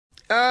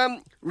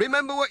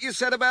Remember what you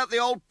said about the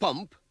old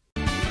pump?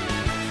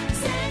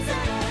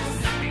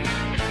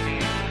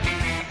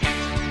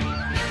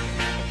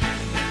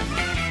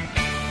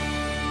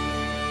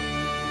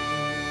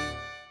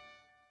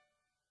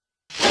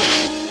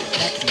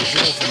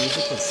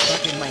 Music was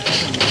stuck in my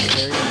head and was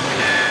very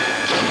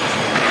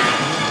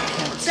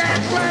That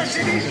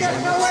blasted, he's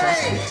getting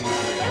away!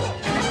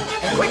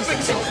 Quick,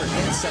 fix it!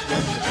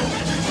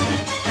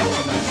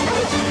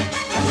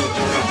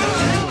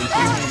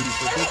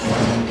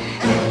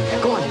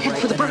 Go on, head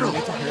for the burrow!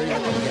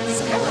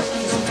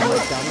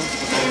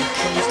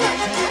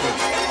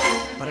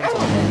 But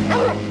until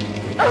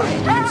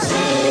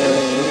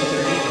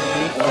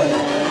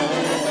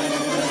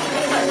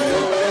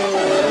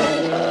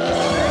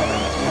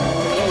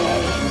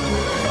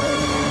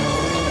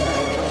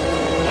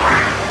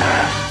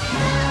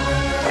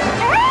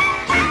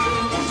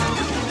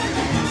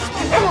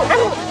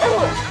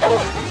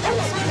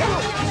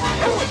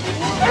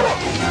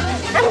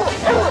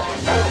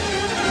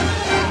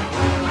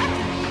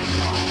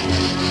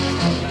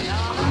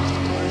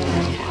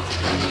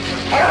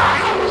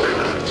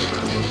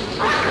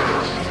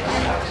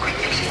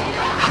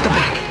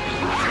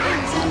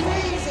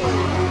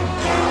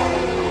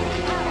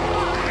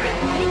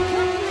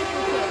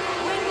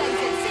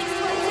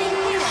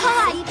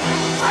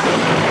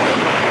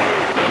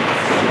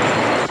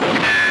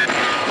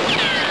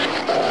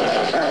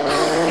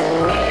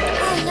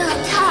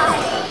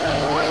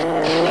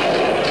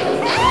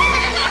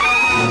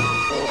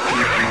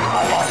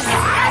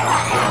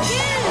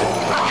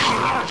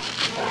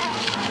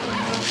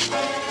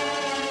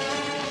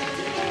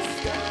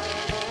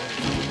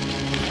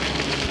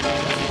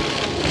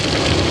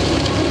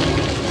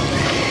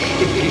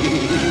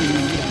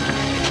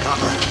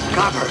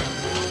Copper,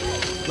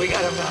 we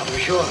got him now for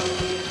sure.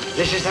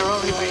 This is our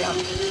only way out.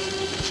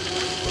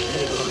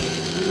 Steady, boy.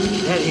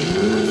 Steady.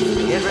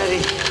 Get ready.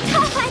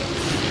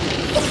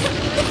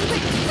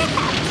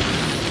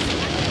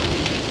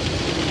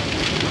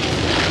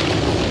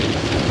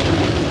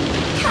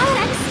 God,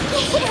 I'm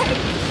scared.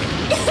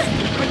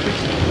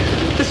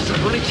 This is our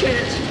only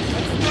chance.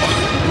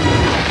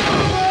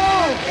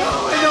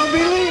 Oh, I don't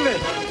believe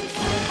it.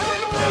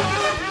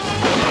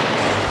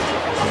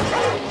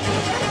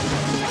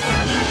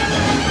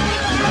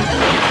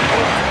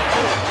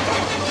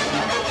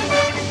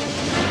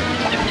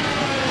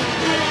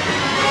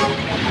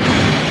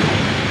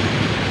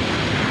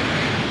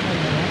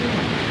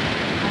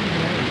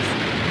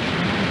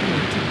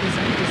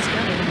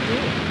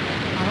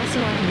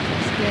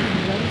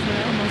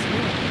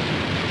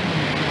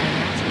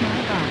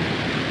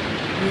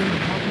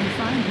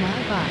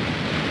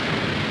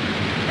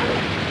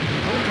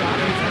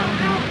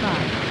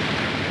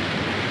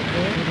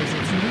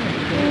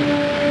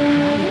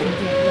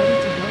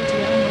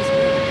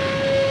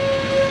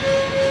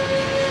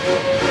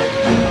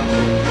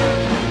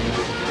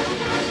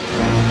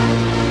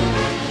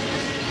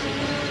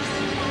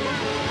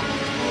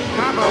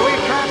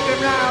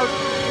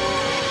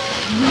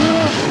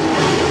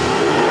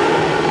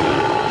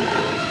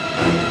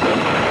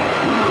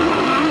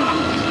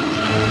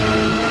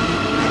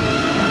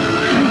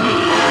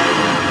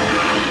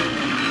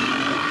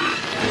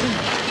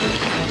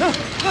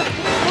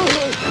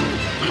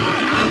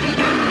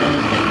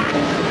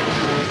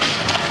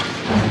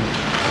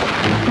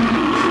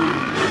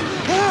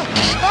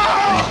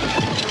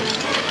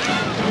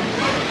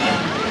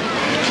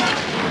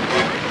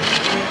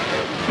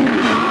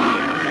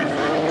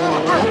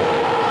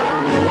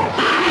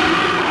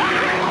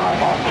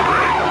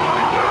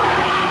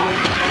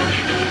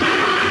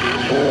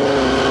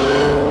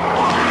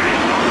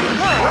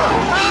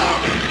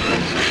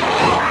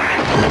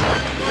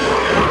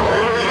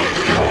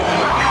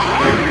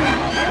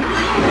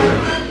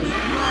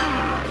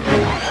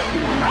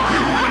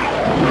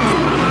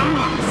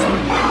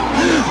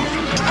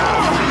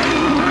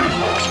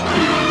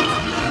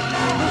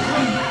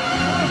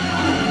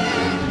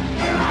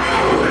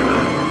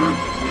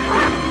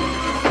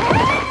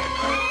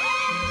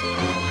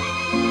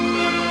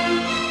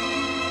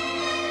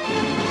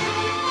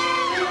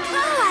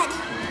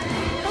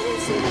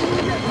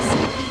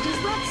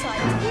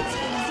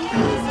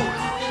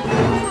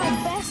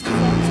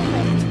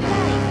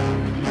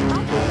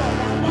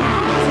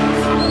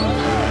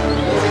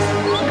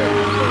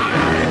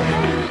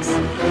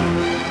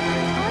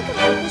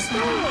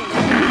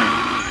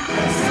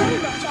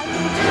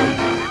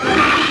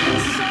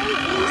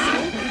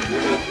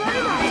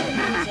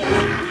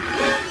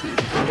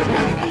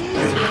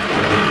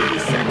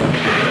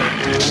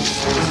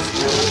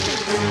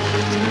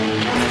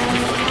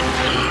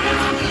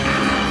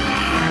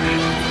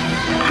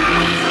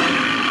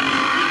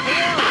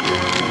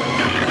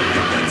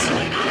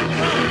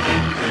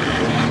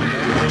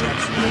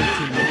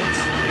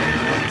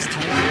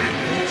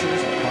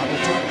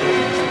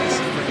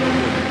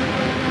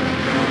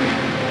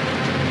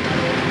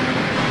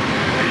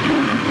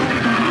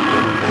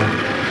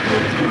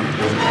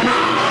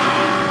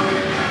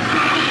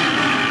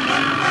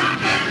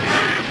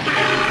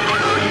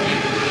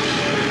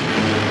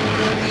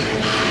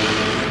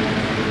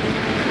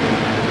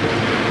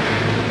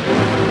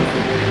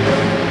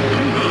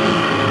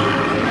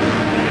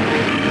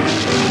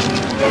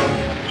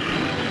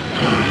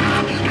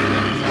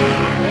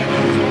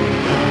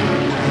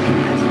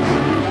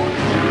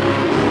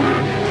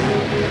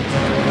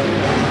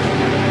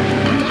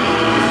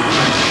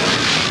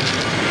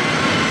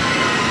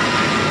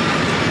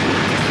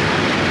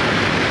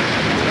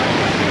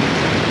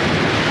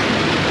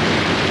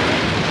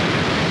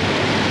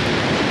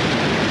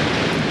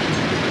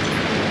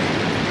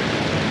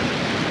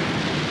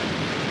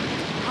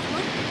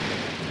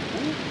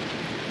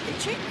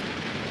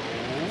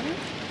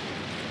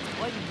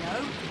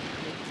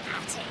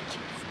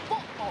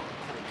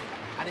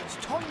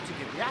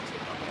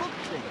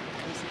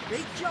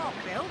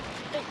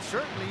 It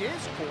certainly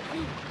is,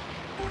 Corky.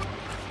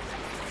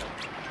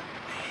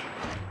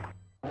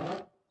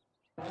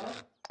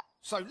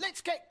 So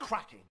let's get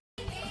cracking.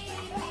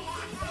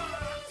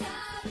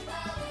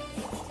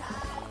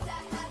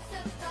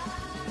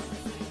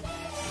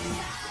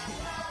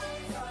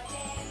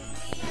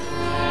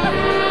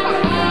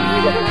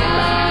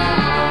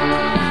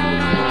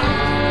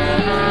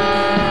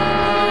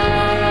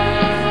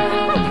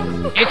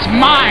 It's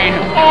mine!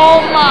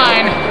 All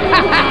mine!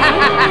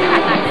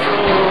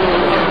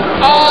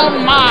 All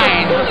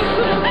mine!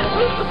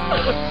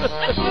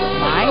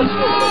 Mine?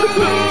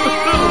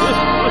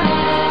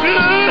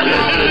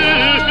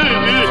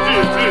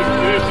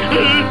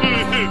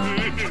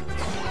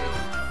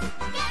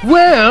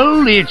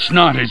 Well, it's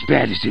not as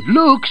bad as it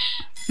looks.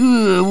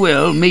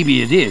 Well,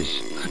 maybe it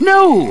is.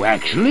 No,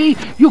 actually,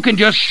 you can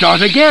just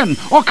start again,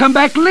 or come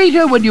back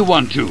later when you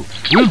want to.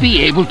 We'll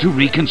be able to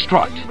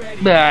reconstruct,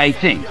 I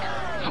think.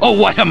 Oh,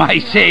 what am I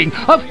saying?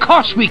 Of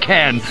course we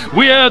can!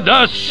 We're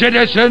the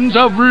citizens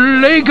of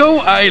Lego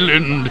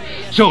Island!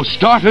 So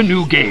start a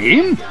new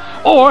game,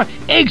 or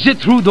exit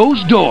through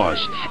those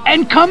doors,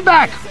 and come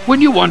back when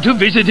you want to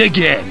visit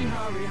again.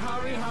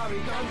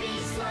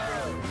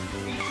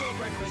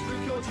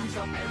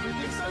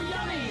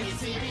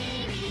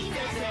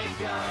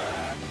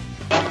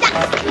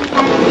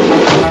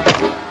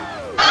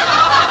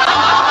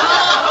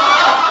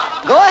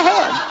 Go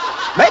ahead.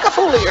 Make a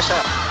fool of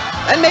yourself.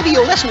 Then maybe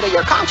you'll listen to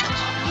your conscience.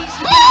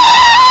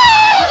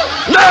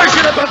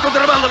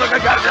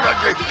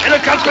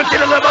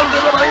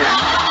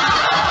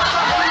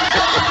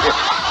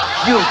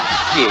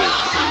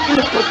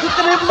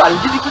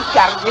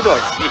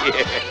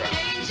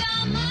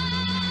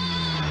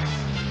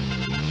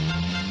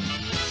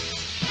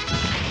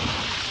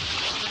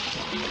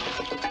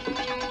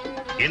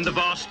 In the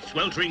vast,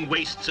 sweltering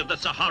wastes of the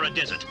Sahara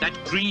Desert, that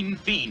green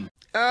fiend.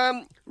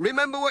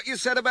 Remember what you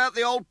said about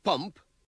the old pump?